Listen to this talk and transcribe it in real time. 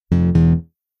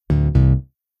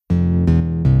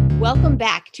Welcome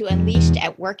back to Unleashed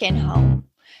at Work and Home,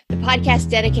 the podcast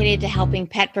dedicated to helping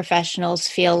pet professionals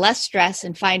feel less stress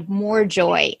and find more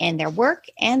joy in their work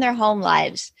and their home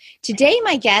lives. Today,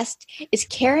 my guest is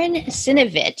Karen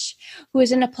Sinovich, who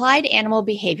is an applied animal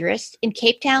behaviorist in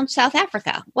Cape Town, South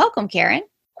Africa. Welcome, Karen.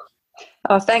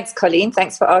 Oh, thanks, Colleen.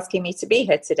 Thanks for asking me to be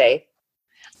here today.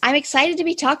 I'm excited to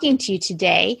be talking to you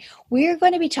today. We're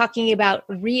going to be talking about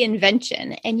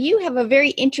reinvention, and you have a very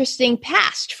interesting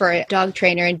past for a dog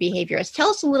trainer and behaviorist. Tell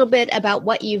us a little bit about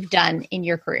what you've done in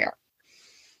your career.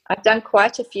 I've done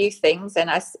quite a few things, and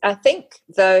I think,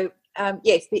 though,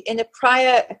 yes, in a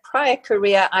prior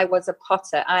career, I was a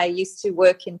potter. I used to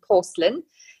work in porcelain,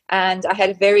 and I had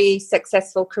a very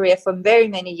successful career for very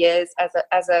many years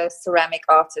as a ceramic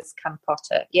artist come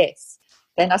potter, yes.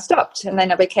 Then I stopped, and then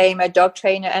I became a dog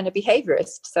trainer and a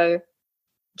behaviorist. So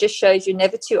just shows you're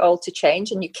never too old to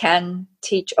change, and you can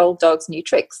teach old dogs new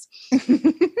tricks.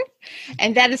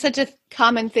 And that is such a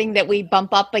common thing that we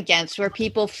bump up against, where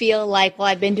people feel like, well,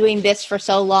 I've been doing this for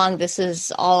so long, this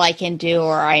is all I can do,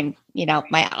 or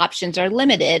my options are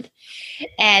limited.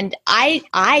 And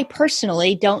I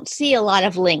personally don't see a lot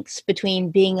of links between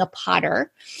being a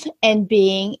potter and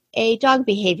being a dog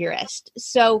behaviorist.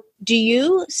 So do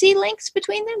you see links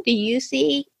between them? Do you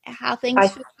see how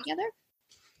things fit together?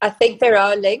 I think there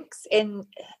are links in,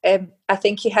 I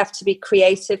think you have to be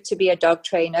creative to be a dog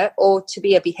trainer or to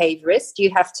be a behaviorist.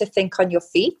 You have to think on your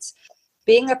feet.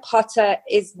 Being a potter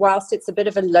is, whilst it's a bit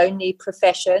of a lonely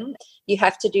profession, you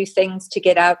have to do things to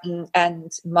get out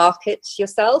and market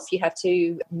yourself. You have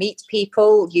to meet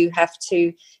people. You have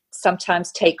to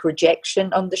sometimes take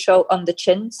rejection on the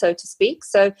chin, so to speak.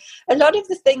 So a lot of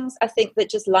the things I think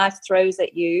that just life throws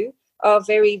at you are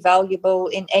very valuable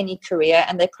in any career,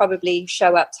 and they probably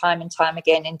show up time and time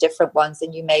again in different ones,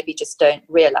 and you maybe just don't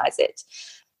realize it.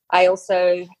 I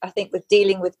think with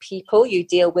dealing with people, you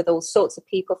deal with all sorts of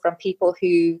people, from people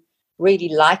who really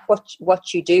like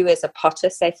what you do as a potter,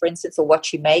 say, for instance, or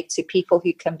what you make, to people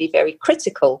who can be very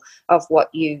critical of what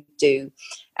you do.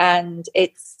 And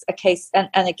it's a case, and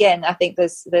again, I think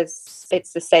it's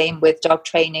the same with dog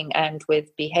training and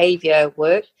with behavior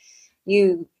work.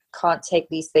 You can't take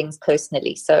these things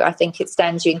personally. So I think it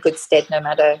stands you in good stead no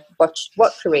matter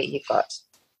what career you've got.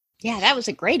 Yeah, that was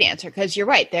a great answer, because you're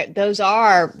right. Those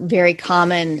are very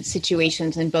common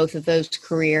situations in both of those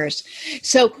careers.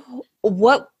 So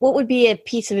what would be a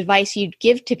piece of advice you'd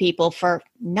give to people for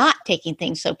not taking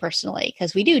things so personally?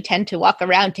 Because we do tend to walk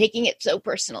around taking it so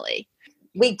personally.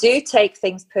 We do take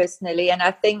things personally. And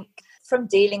I think from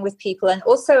dealing with people, and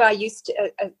also I used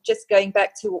to, just going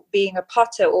back to being a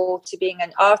potter or to being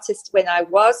an artist when I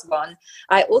was one,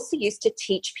 I also used to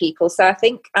teach people. So I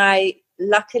think I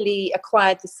luckily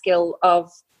acquired the skill of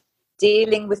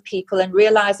dealing with people and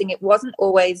realizing it wasn't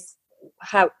always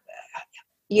how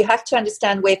you have to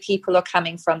understand where people are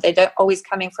coming from. They don't always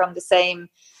coming from the same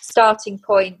starting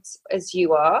point as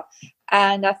you are.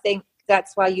 And I think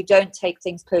that's why you don't take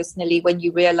things personally when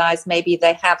you realize maybe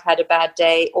they have had a bad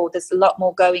day, or there's a lot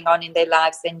more going on in their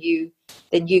lives than you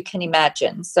can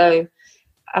imagine. So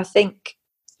I think,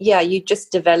 you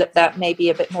just develop that maybe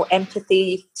a bit more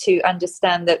empathy to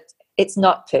understand that it's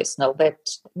not personal, that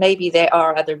maybe there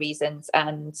are other reasons,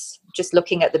 and just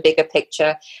looking at the bigger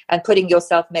picture and putting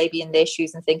yourself maybe in their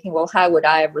shoes and thinking, well, how would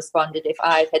I have responded if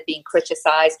I had been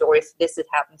criticized, or if this had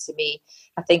happened to me?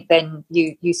 I think then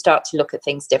you start to look at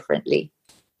things differently.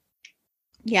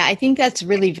 Yeah, I think that's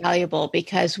really valuable,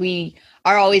 because we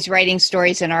are always writing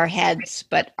stories in our heads,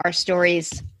 but our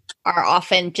stories are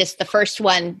often just the first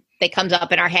one that comes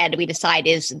up in our head we decide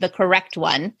is the correct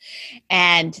one.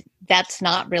 And that's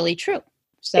not really true.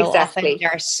 So exactly. Often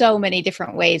there are so many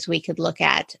different ways we could look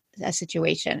at a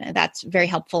situation. And that's very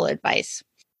helpful advice.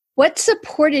 What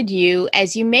supported you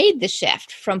as you made the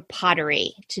shift from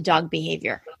pottery to dog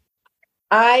behavior?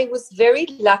 I was very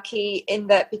lucky in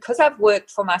that, because I've worked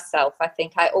for myself, I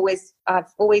think I've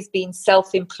always been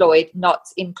self-employed, not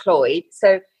employed.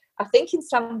 So I think in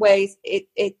some ways it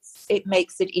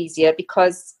makes it easier,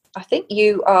 because I think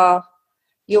you're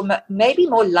maybe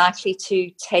more likely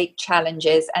to take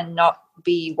challenges and not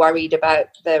be worried about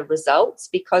the results,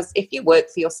 because if you work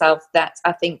for yourself, that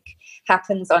I think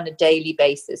happens on a daily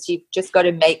basis. You've just got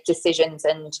to make decisions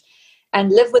and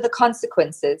live with the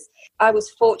consequences. I was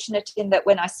fortunate in that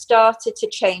when I started to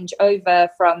change over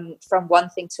from one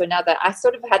thing to another, I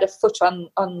sort of had a foot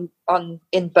on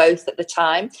in both at the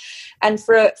time. And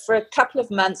for a couple of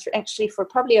months, actually for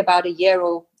probably about a year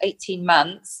or 18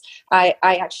 months, I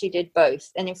actually did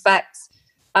both. And in fact,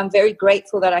 I'm very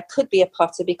grateful that I could be a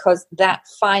potter, because that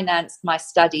financed my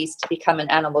studies to become an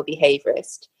animal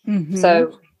behaviorist. Mm-hmm.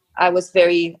 So I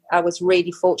was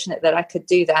really fortunate that I could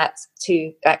do that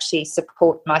to actually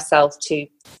support myself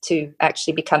to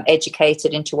actually become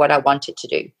educated into what I wanted to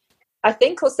do. I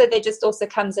think also there just also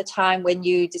comes a time when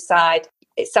you decide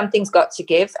something's got to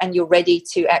give and you're ready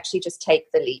to actually just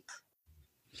take the leap.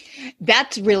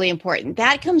 That's really important.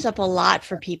 That comes up a lot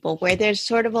for people where there's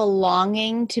sort of a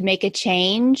longing to make a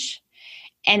change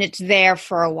and it's there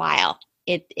for a while.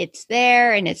 It's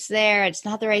there and it's there. It's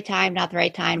not the right time, not the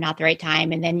right time, not the right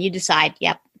time. And then you decide,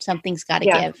 yep, something's got to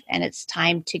give and it's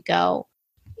time to go.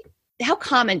 How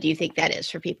common do you think that is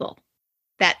for people,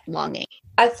 that longing?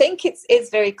 I think it's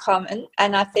very common.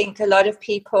 And I think a lot of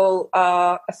people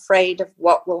are afraid of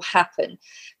what will happen.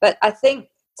 But I think,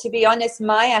 to be honest,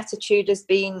 my attitude has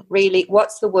been really,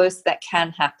 what's the worst that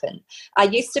can happen? I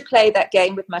used to play that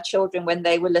game with my children when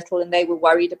they were little and they were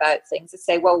worried about things. I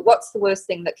say, well, what's the worst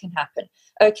thing that can happen?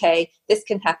 Okay, this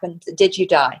can happen. Did you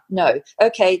die? No.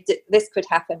 Okay, this could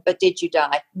happen, but did you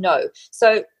die? No.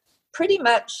 So pretty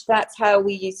much that's how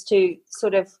we used to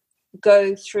sort of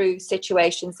go through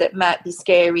situations that might be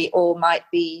scary or might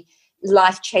be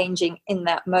life-changing in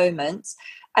that moment.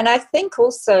 And I think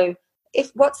also,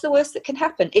 what's the worst that can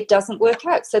happen? It doesn't work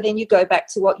out. So then you go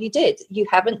back to what you did. You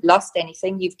haven't lost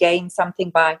anything. You've gained something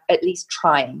by at least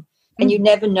trying. And you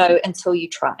never know until you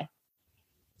try.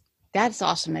 That's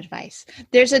awesome advice.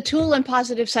 There's a tool in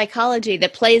positive psychology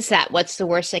that plays that what's the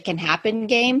worst that can happen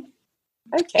game.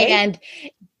 Okay. And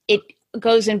it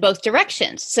goes in both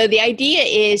directions. So the idea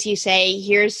is you say,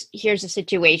 here's a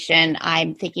situation.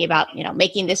 I'm thinking about,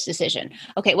 making this decision.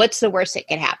 Okay, what's the worst that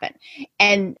could happen?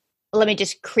 And let me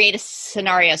just create a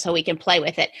scenario so we can play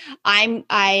with it. I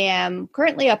am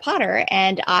currently a potter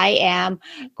and I am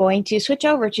going to switch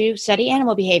over to study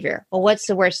animal behavior. Well, what's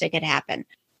the worst that could happen?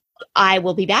 I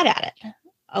will be bad at it.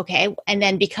 Okay. And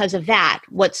then because of that,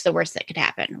 what's the worst that could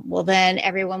happen? Well, then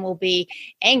everyone will be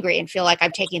angry and feel like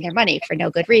I'm taking their money for no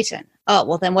good reason. Oh,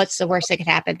 well, then what's the worst that could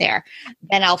happen there?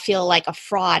 Then I'll feel like a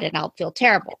fraud and I'll feel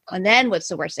terrible. And then what's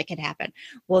the worst that could happen?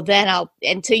 Well, then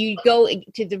until you go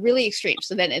to the really extreme.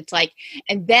 So then it's like,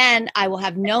 and then I will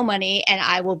have no money and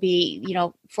I will be,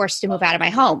 forced to move out of my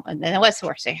home. And then what's the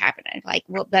worst that could happen? And like,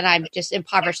 well, then I'm just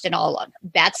impoverished and all alone.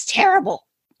 That's terrible.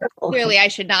 Clearly, I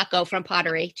should not go from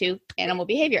pottery to animal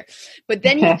behavior. But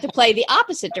then you have to play the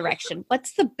opposite direction.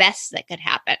 What's the best that could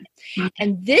happen?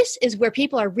 And this is where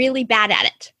people are really bad at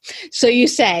it. So you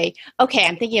say, okay,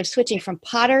 I'm thinking of switching from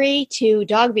pottery to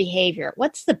dog behavior.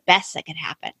 What's the best that could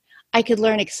happen? I could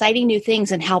learn exciting new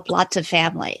things and help lots of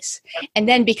families. And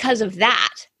then because of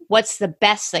that, what's the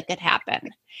best that could happen?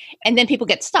 And then people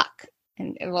get stuck.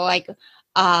 And we're like,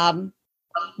 well,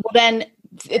 then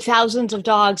thousands of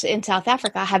dogs in South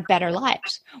Africa have better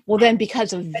lives. Well, then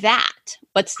because of that,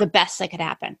 what's the best that could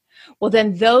happen? Well,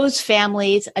 then those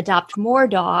families adopt more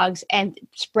dogs and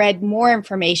spread more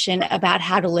information about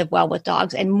how to live well with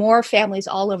dogs, and more families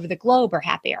all over the globe are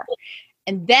happier.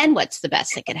 And then what's the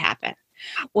best that could happen?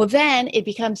 Well, then it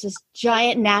becomes this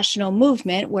giant national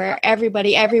movement where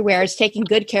everybody everywhere is taking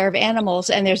good care of animals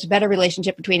and there's a better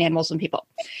relationship between animals and people.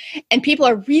 And people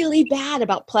are really bad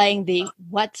about playing the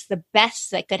what's the best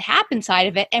that could happen side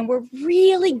of it. And we're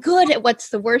really good at what's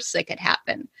the worst that could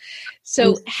happen.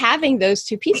 So having those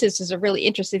two pieces is a really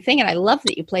interesting thing. And I love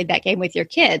that you played that game with your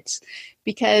kids,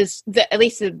 because at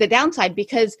least the downside,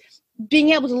 because being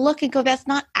able to look and go, that's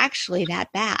not actually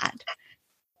that bad.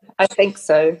 I think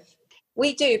so.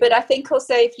 We do, but I think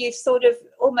also if you sort of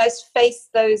almost face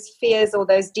those fears or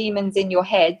those demons in your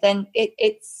head, then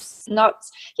it's not,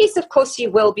 yes, of course you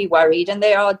will be worried. And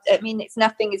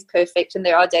nothing is perfect. And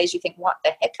there are days you think, what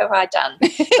the heck have I done?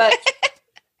 But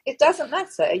it doesn't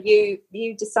matter.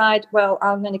 You decide, well,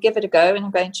 I'm going to give it a go and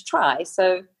I'm going to try.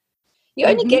 So you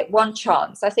only get one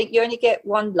chance. I think you only get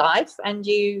one life, and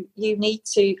you need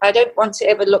to, I don't want to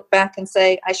ever look back and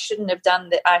say, I shouldn't have done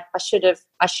that. I should have.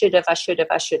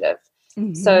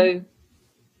 Mm-hmm. So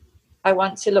I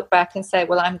want to look back and say,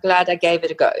 well, I'm glad I gave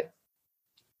it a go.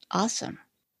 Awesome.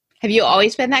 Have you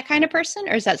always been that kind of person,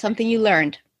 or is that something you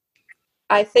learned?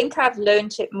 I think I've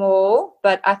learned it more,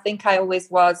 but I think I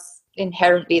always was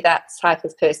inherently that type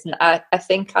of person. I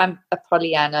think I'm a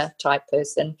Pollyanna type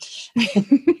person.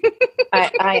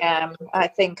 I am. I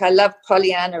think I loved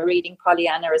Pollyanna, reading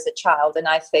Pollyanna as a child. And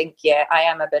I think, I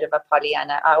am a bit of a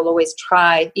Pollyanna. I'll always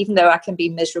try, even though I can be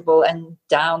miserable and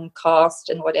downcast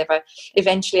and whatever.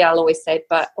 Eventually I'll always say,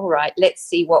 but all right, let's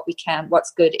see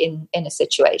what's good in a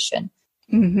situation.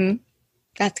 Mm-hmm.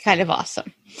 That's kind of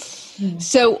awesome. Mm-hmm.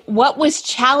 So what was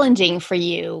challenging for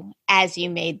you as you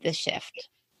made the shift?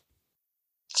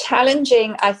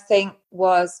 Challenging, I think,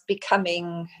 was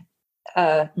becoming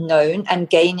known and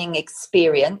gaining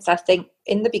experience. I think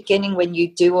in the beginning, when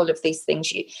you do all of these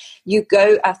things, you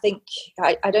go, I think,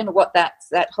 I don't know what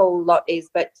that whole lot is,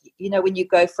 but when you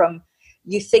go from,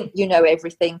 you think you know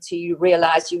everything to you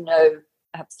realize you know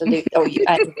absolutely,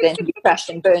 and then you crash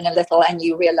and burn a little and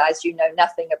you realize you know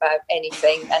nothing about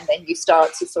anything, and then you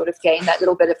start to sort of gain that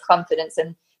little bit of confidence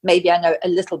and maybe I know a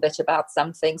little bit about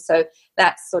something. So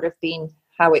that's sort of been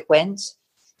how it went.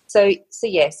 So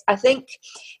yes, I think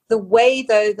the way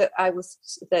though that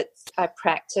I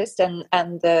practiced and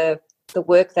the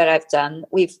work that I've done,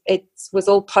 it was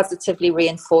all positively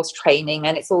reinforced training,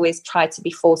 and it's always tried to be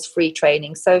force-free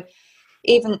training. So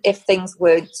even if things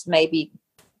weren't maybe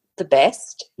the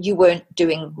best, you weren't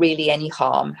doing really any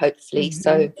harm, hopefully. Mm-hmm.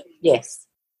 So yes,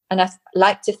 and I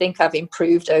like to think I've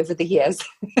improved over the years.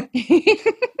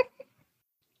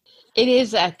 It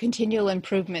is a continual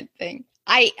improvement thing.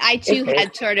 I too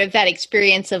had sort of that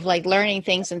experience of like learning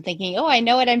things and thinking, oh, I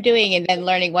know what I'm doing. And then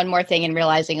learning one more thing and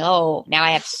realizing, oh, now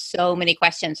I have so many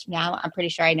questions. Now I'm pretty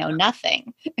sure I know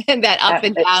nothing. And that up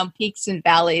and down peaks and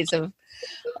valleys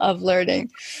of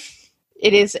learning.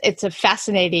 It's a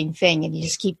fascinating thing. And you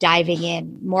just keep diving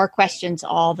in, more questions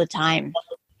all the time.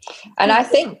 And I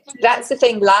think that's the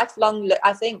thing, lifelong,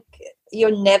 I think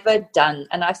you're never done.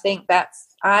 And I think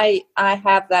I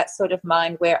have that sort of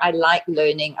mind where I like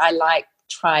learning. I like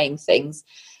trying things.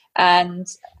 And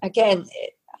again,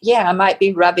 I might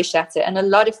be rubbish at it. And a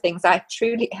lot of things I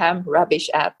truly am rubbish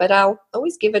at, but I'll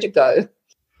always give it a go.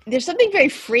 There's something very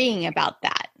freeing about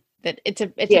that it's a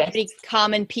pretty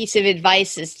common piece of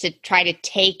advice is to try to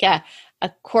take a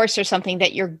course or something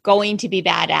that you're going to be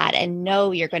bad at and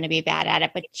know you're going to be bad at it,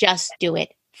 but just do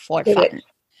it for fun.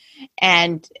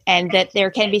 And that there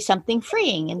can be something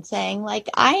freeing in saying like,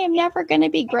 I am never going to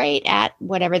be great at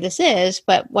whatever this is,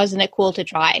 but wasn't it cool to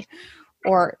try?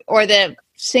 Or the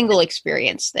single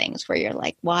experience things where you're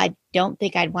like, well, I don't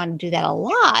think I'd want to do that a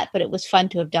lot, but it was fun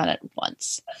to have done it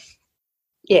once.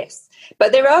 Yes,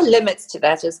 but there are limits to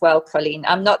that as well, Colleen.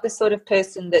 I'm not the sort of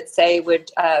person that say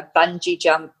would bungee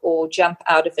jump or jump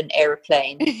out of an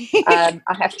aeroplane. I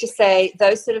have to say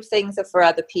those sort of things are for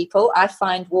other people. I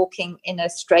find walking in a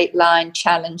straight line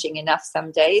challenging enough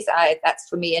some days. That's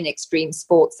for me an extreme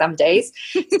sport some days.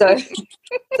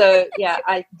 So yeah,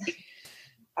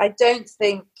 I don't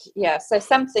think, so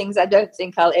some things I don't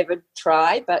think I'll ever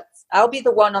try, but I'll be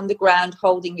the one on the ground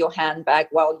holding your handbag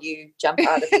while you jump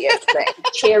out of the airplane,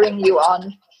 cheering you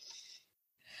on.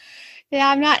 Yeah,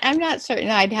 I'm not certain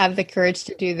I'd have the courage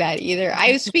to do that either.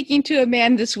 I was speaking to a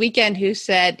man this weekend who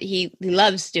said he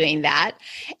loves doing that,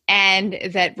 and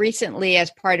that recently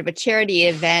as part of a charity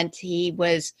event, he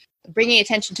was bringing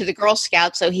attention to the Girl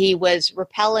Scouts. So he was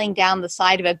rappelling down the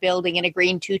side of a building in a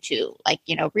green tutu, like,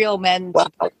 real men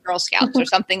support Girl Scouts or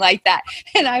something like that.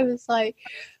 And I was like,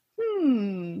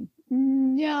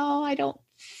 no, I don't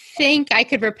think I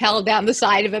could rappel down the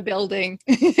side of a building.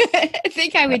 I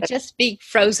think I would just be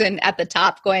frozen at the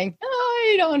top going,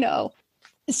 I don't know.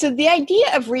 So the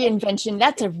idea of reinvention,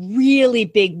 that's a really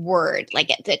big word, like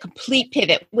it's a complete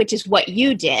pivot, which is what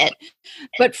you did.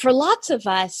 But for lots of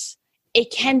us,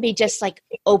 it can be just like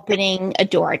opening a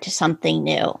door to something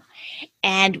new.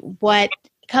 And what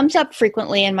comes up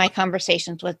frequently in my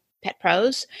conversations with pet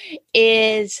pros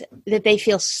is that they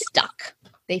feel stuck.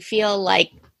 They feel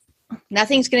like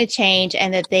nothing's going to change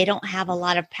and that they don't have a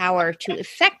lot of power to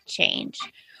effect change.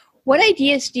 What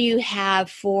ideas do you have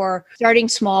for starting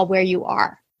small where you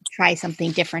are? Try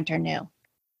something different or new.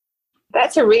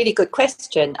 That's a really good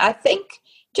question. I think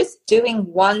just doing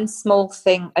one small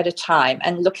thing at a time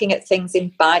and looking at things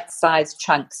in bite-sized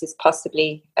chunks is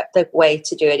possibly the way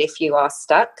to do it if you are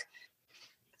stuck.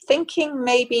 Thinking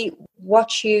maybe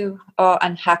what you are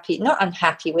not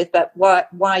unhappy with, but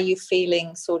why you're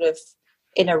feeling sort of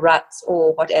in a rut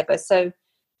or whatever. So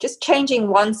just changing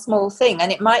one small thing,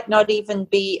 and it might not even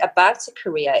be about a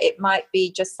career. It might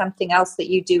be just something else that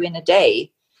you do in a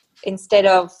day instead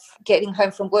of getting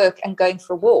home from work and going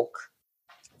for a walk,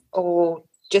 or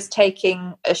just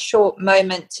taking a short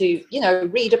moment to,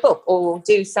 read a book or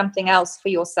do something else for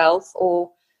yourself, or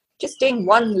just doing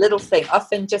one little thing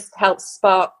often just helps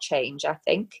spark change, I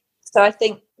think. So I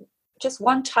think just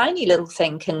one tiny little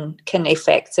thing can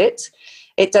affect it.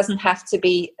 It doesn't have to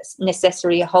be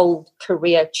necessarily a whole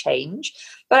career change.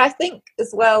 But I think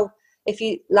as well, if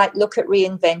you look at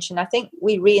reinvention, I think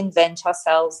we reinvent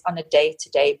ourselves on a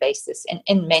day-to-day basis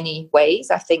in many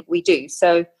ways. I think we do.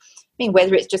 So,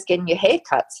 whether it's just getting your hair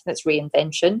cut, that's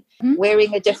reinvention,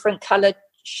 wearing a different colored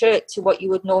shirt to what you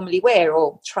would normally wear,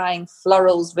 or trying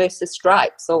florals versus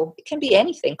stripes, or it can be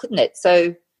anything, couldn't it?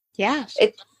 So yeah,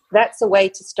 that's a way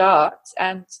to start.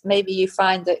 And maybe you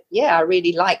find that, yeah, I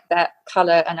really like that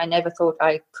color and I never thought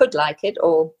I could like it,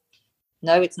 or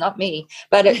no, it's not me,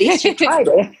 but at least you tried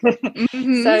it.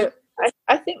 Mm-hmm. So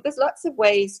I think there's lots of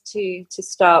ways to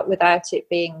start without it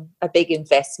being a big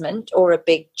investment or a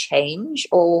big change,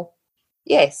 or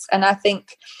yes. And I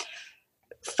think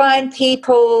find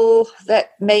people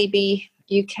that maybe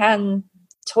you can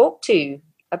talk to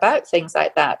about things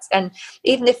like that. And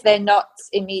even if they're not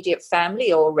immediate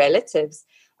family or relatives,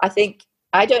 I think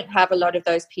I don't have a lot of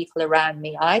those people around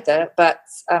me either, but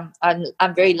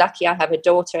I'm very lucky. I have a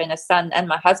daughter and a son and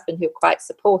my husband who are quite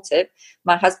supportive.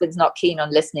 My husband's not keen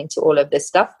on listening to all of this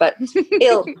stuff, but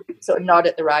he'll sort of nod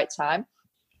at the right time.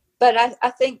 But I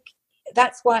think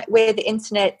that's where the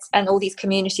internet and all these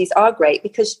communities are great,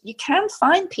 because you can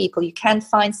find people, you can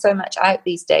find so much out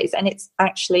these days, and it's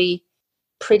actually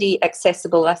pretty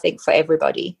accessible, I think, for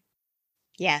everybody.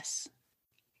 Yes.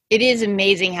 It is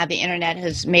amazing how the internet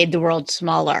has made the world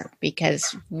smaller,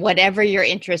 because whatever your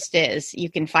interest is,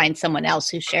 you can find someone else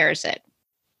who shares it.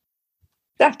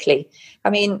 Exactly.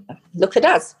 I mean, look at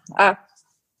us. I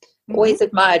always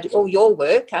admired all your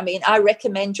work. I mean, I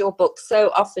recommend your book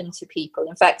so often to people.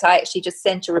 In fact, I actually just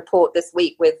sent a report this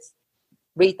week with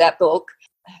read that book.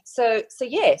 So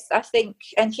yes, I think,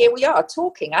 and here we are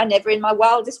talking. I never in my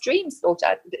wildest dreams thought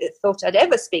I'd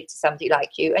ever speak to somebody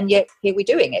like you, and yet here we're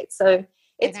doing it. So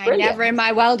it's brilliant. I never in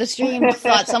my wildest dreams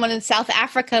thought someone in South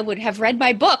Africa would have read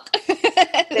my book.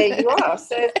 There you are.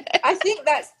 So I think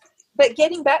but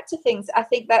getting back to things, I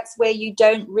think that's where you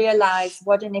don't realize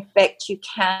what an effect you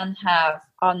can have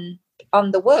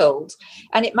on the world.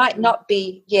 And it might not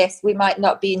be, yes, we might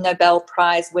not be Nobel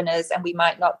Prize winners and we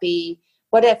might not be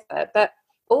whatever, but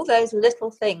all those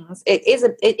little things, it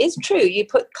is true. You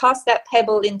cast that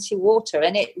pebble into water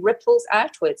and it ripples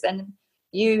outwards, and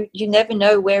you never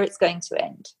know where it's going to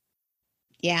end.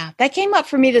 Yeah, that came up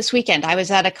for me this weekend. I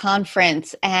was at a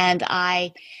conference and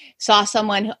I saw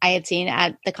someone who I had seen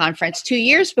at the conference 2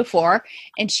 years before,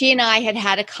 and she and I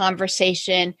had a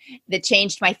conversation that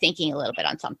changed my thinking a little bit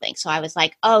on something. So I was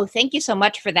like, oh, thank you so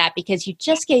much for that, because you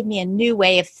just gave me a new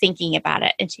way of thinking about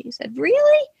it. And she said,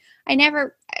 really? I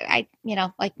never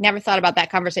thought about that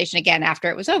conversation again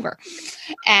after it was over.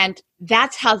 And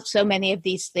that's how so many of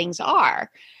these things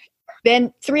are.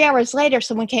 Then 3 hours later,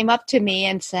 someone came up to me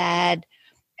and said,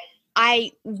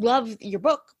 I love your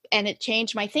book and it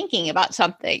changed my thinking about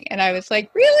something. And I was like,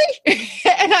 really?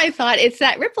 And I thought it's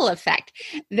that ripple effect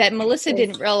that Melissa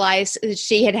didn't realize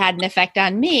she had an effect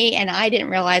on me, and I didn't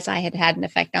realize I had an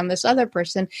effect on this other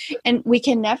person. And we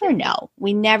can never know.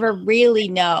 We never really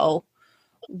know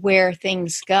where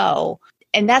things go.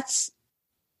 And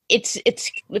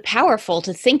it's powerful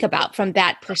to think about from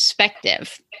that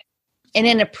perspective. And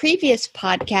in a previous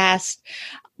podcast,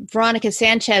 Veronica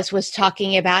Sanchez was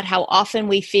talking about how often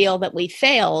we feel that we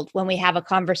failed when we have a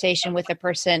conversation with a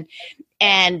person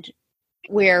and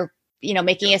we're,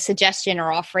 making a suggestion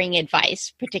or offering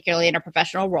advice, particularly in a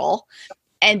professional role,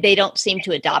 and they don't seem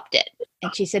to adopt it.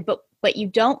 And she said, but you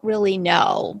don't really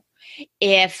know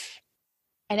if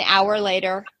an hour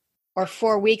later or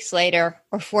 4 weeks later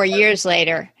or 4 years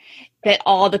later that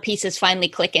all the pieces finally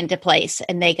click into place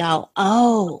and they go,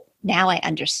 oh, now I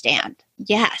understand.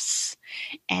 Yes.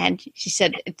 And she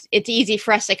said, it's easy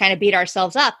for us to kind of beat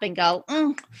ourselves up and go,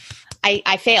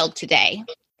 I failed today.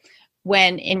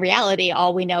 When in reality,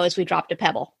 all we know is we dropped a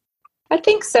pebble. I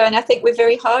think so. And I think we're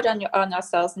very hard on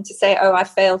ourselves, and to say, oh, I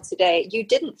failed today. You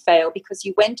didn't fail because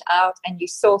you went out and you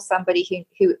saw somebody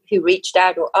who reached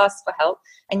out or asked for help,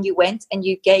 and you went and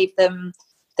you gave them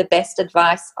the best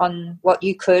advice on what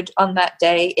you could on that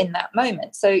day in that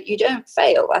moment. So you don't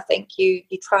fail. I think you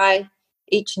try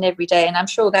each and every day. And I'm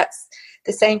sure that's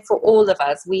the same for all of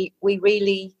us. We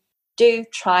really do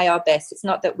try our best. It's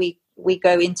not that we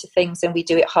go into things and we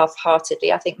do it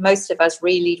half-heartedly. I think most of us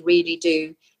really, really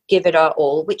do give it our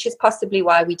all, which is possibly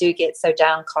why we do get so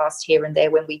downcast here and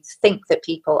there when we think that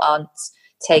people aren't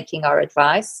taking our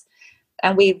advice.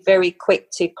 And we're very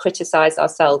quick to criticize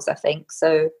ourselves, I think.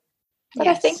 So, but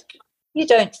yes. I think you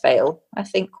don't fail. I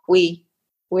think we're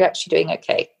actually doing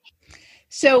okay.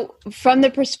 So from the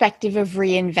perspective of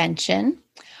reinvention,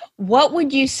 what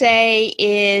would you say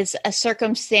is a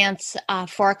circumstance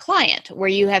for a client where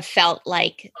you have felt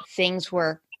like things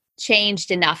were changed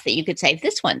enough that you could say,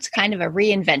 this one's kind of a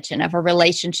reinvention of a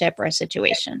relationship or a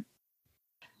situation?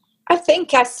 I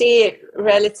think I see it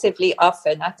relatively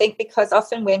often. I think because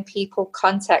often when people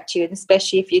contact you, and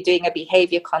especially if you're doing a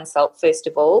behavior consult, first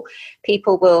of all,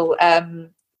 people will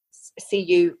see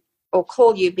you or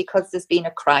call you because there's been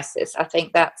a crisis. I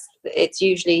think it's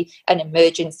usually an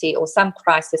emergency or some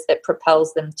crisis that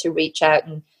propels them to reach out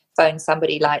and phone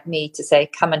somebody like me to say,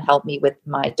 come and help me with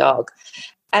my dog.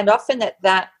 And often at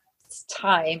that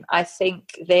time, I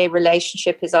think their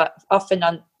relationship is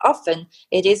often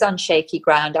it is on shaky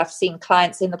ground. I've seen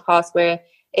clients in the past where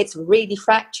it's really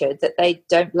fractured, that they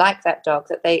don't like that dog,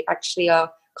 that they actually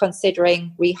are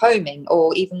considering rehoming,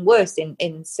 or even worse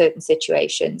in certain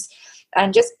situations.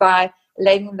 And just by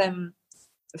letting them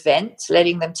vent,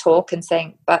 letting them talk and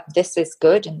saying, but this is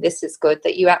good and this is good,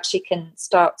 that you actually can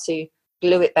start to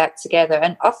glue it back together.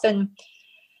 And often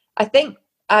I think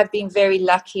I've been very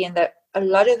lucky in that a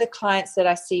lot of the clients that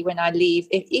I see when I leave,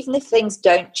 even if things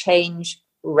don't change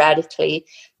radically,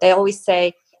 they always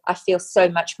say, I feel so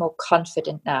much more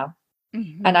confident now.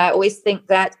 Mm-hmm. And I always think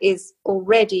that is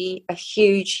already a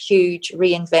huge, huge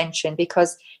reinvention,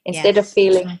 because instead of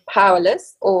feeling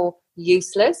powerless or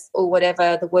useless or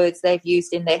whatever the words they've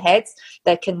used in their heads,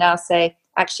 they can now say,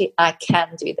 actually, I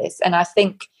can do this. And I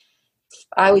think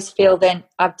I always feel then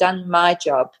I've done my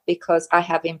job, because I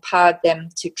have empowered them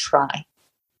to try.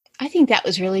 I think that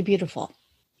was really beautiful.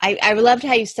 I loved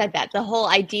how you said that. The whole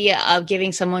idea of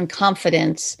giving someone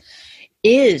confidence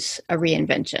is a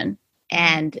reinvention,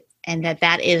 and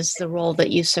that is the role that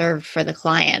you serve for the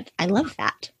client. I love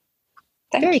that.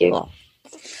 Very cool.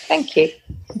 Thank you.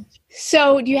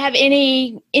 So do you have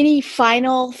any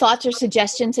final thoughts or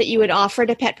suggestions that you would offer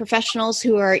to pet professionals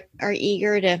who are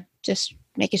eager to just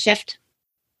make a shift?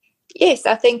 Yes,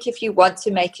 I think if you want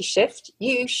to make a shift,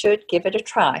 you should give it a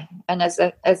try. And as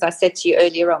I said to you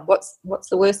earlier on, what's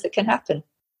the worst that can happen?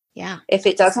 Yeah. If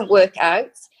it doesn't work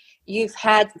out, you've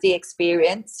had the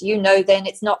experience, then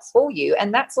it's not for you.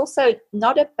 And that's also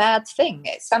not a bad thing.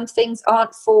 Some things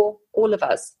aren't for all of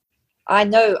us. I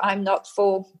know I'm not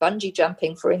for bungee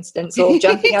jumping, for instance, or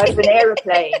jumping out of an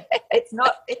aeroplane. It's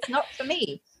not for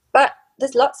me. But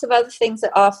there's lots of other things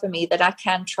that are for me that I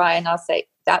can try, and I'll say,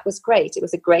 that was great. It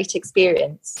was a great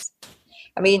experience.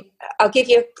 I mean, I'll give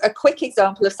you a quick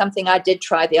example of something I did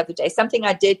try the other day. Something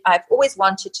I've always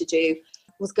wanted to do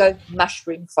was go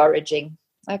mushroom foraging.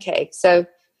 Okay, so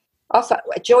I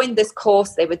joined this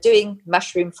course. They were doing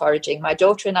mushroom foraging. My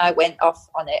daughter and I went off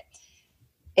on it.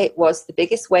 It was the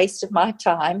biggest waste of my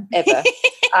time ever.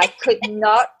 I could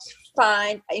not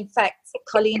find, in fact,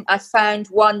 Colleen, I found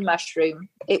one mushroom.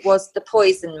 It was the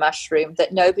poison mushroom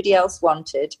that nobody else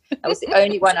wanted. That was the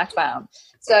only one I found.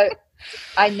 So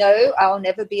I know I'll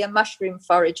never be a mushroom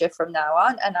forager from now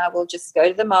on, and I will just go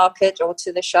to the market or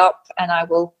to the shop and I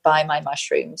will buy my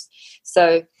mushrooms.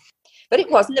 So, but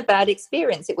it wasn't a bad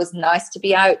experience. It was nice to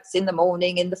be out in the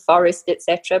morning in the forest,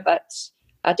 etc. But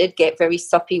I did get very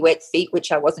soppy, wet feet,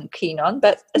 which I wasn't keen on.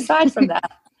 But aside from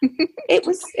that, it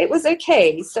was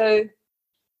okay. So,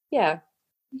 yeah.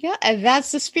 Yeah, and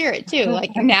that's the spirit too.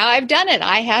 Like, now I've done it.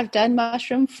 I have done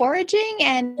mushroom foraging,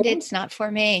 and it's not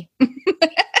for me.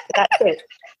 That's it.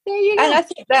 There you go. And I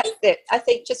think that's it. I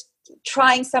think just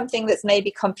trying something that's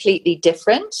maybe completely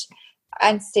different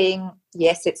and seeing,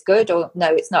 yes, it's good, or no,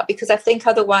 it's not. Because I think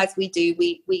otherwise we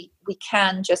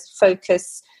can just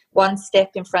focus one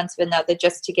step in front of another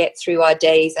just to get through our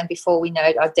days. And before we know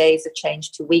it, our days have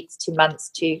changed to weeks, to months,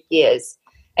 to years.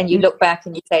 And you look back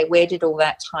and you say, where did all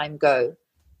that time go?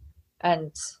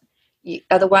 And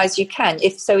otherwise you can.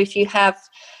 If you have,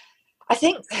 I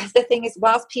think the thing is,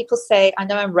 whilst people say, I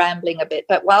know I'm rambling a bit,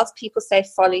 but whilst people say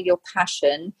follow your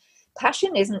passion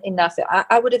isn't enough.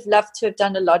 I would have loved to have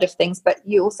done a lot of things, but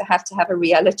you also have to have a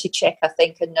reality check, I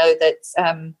think, and know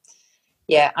that,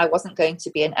 I wasn't going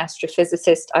to be an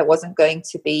astrophysicist. I wasn't going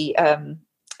to be a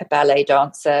ballet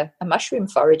dancer, a mushroom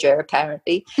forager,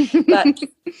 apparently. But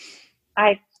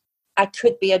I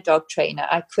could be a dog trainer.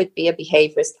 I could be a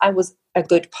behaviorist. I was a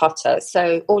good potter.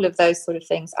 So all of those sort of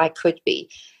things I could be.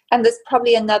 And there's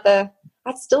probably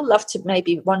I'd still love to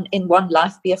maybe in one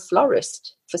life be a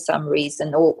florist for some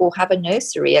reason, or have a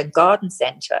nursery, a garden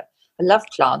center. I love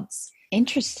plants.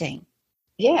 Interesting.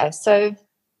 Yeah. So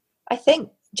I think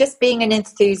just being an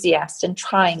enthusiast and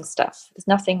trying stuff. There's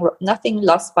nothing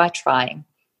lost by trying.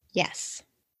 Yes.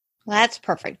 Well, that's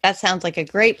perfect. That sounds like a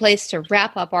great place to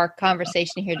wrap up our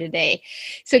conversation here today.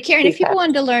 So, Karen, if people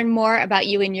wanted to learn more about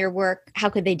you and your work, how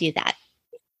could they do that?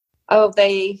 Oh,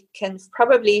 they can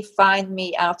probably find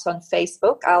me out on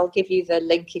Facebook. I'll give you the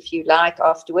link if you like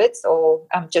afterwards, or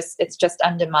it's just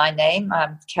under my name.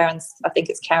 Karen, I think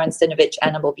it's Karen Sinovich,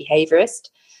 Animal Behaviorist.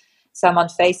 So I'm on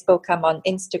Facebook, I'm on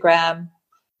Instagram.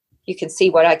 You can see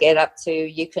what I get up to.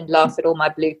 You can laugh at all my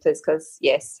bloopers, because,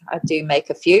 yes, I do make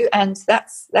a few. And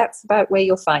that's about where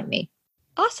you'll find me.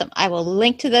 Awesome. I will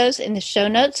link to those in the show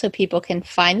notes so people can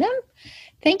find them.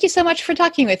 Thank you so much for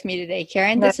talking with me today,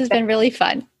 Karen. This has been really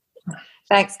fun.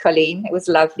 Thanks, Colleen. It was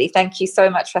lovely. Thank you so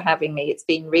much for having me. It's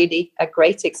been really a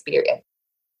great experience.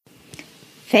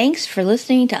 Thanks for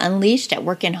listening to Unleashed at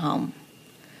Work and Home.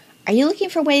 Are you looking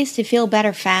for ways to feel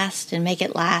better fast and make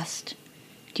it last?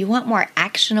 Do you want more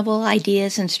actionable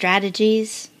ideas and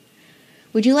strategies?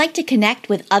 Would you like to connect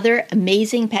with other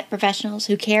amazing pet professionals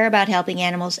who care about helping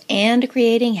animals and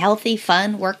creating healthy,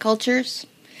 fun work cultures?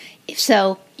 If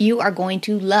so, you are going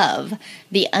to love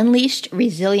the Unleashed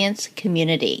Resilience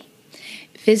community.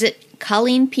 Visit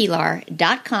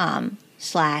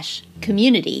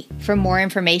ColleenPeelar.com/community for more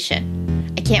information.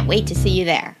 I can't wait to see you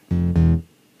there.